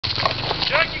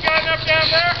down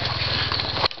there?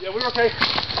 Yeah, we're okay.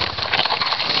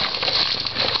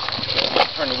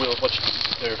 Turn the wheels, watch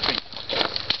their feet.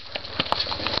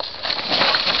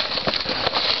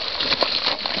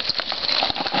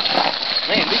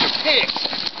 Man, these are pigs.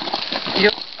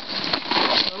 Yep.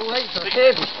 Oh wait, they're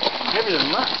heavy. Heavier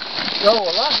than mine. Oh,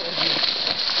 a lot heavier.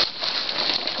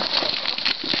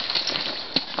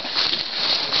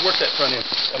 Work that front end.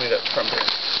 I mean that front brake.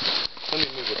 Let me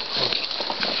move it.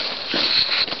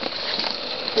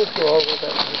 Let's go over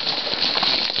that.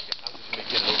 I'll just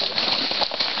make it over there.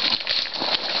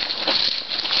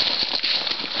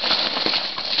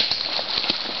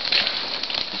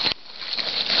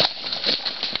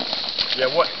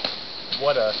 Yeah, what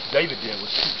David did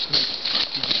was super smooth.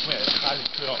 He just went as high as he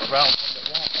could on the ground.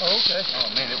 Oh, okay.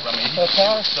 Oh man, I mean, he That's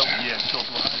hard? so yeah, so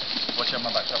behind. Watch out, my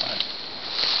back, right behind.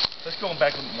 Let's go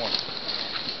back a little more.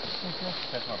 Okay.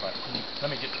 That's my back.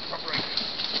 Let me get the front brake.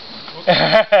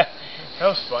 That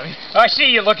was funny. I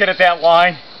see you looking at that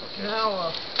line. Okay.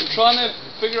 Now, I'm trying to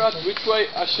figure out which way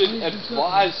I should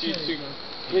advise you to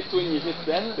hit when you hit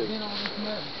that thing. Hey, Mom,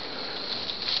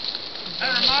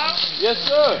 Yes,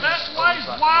 sir. that way's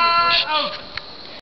wide open.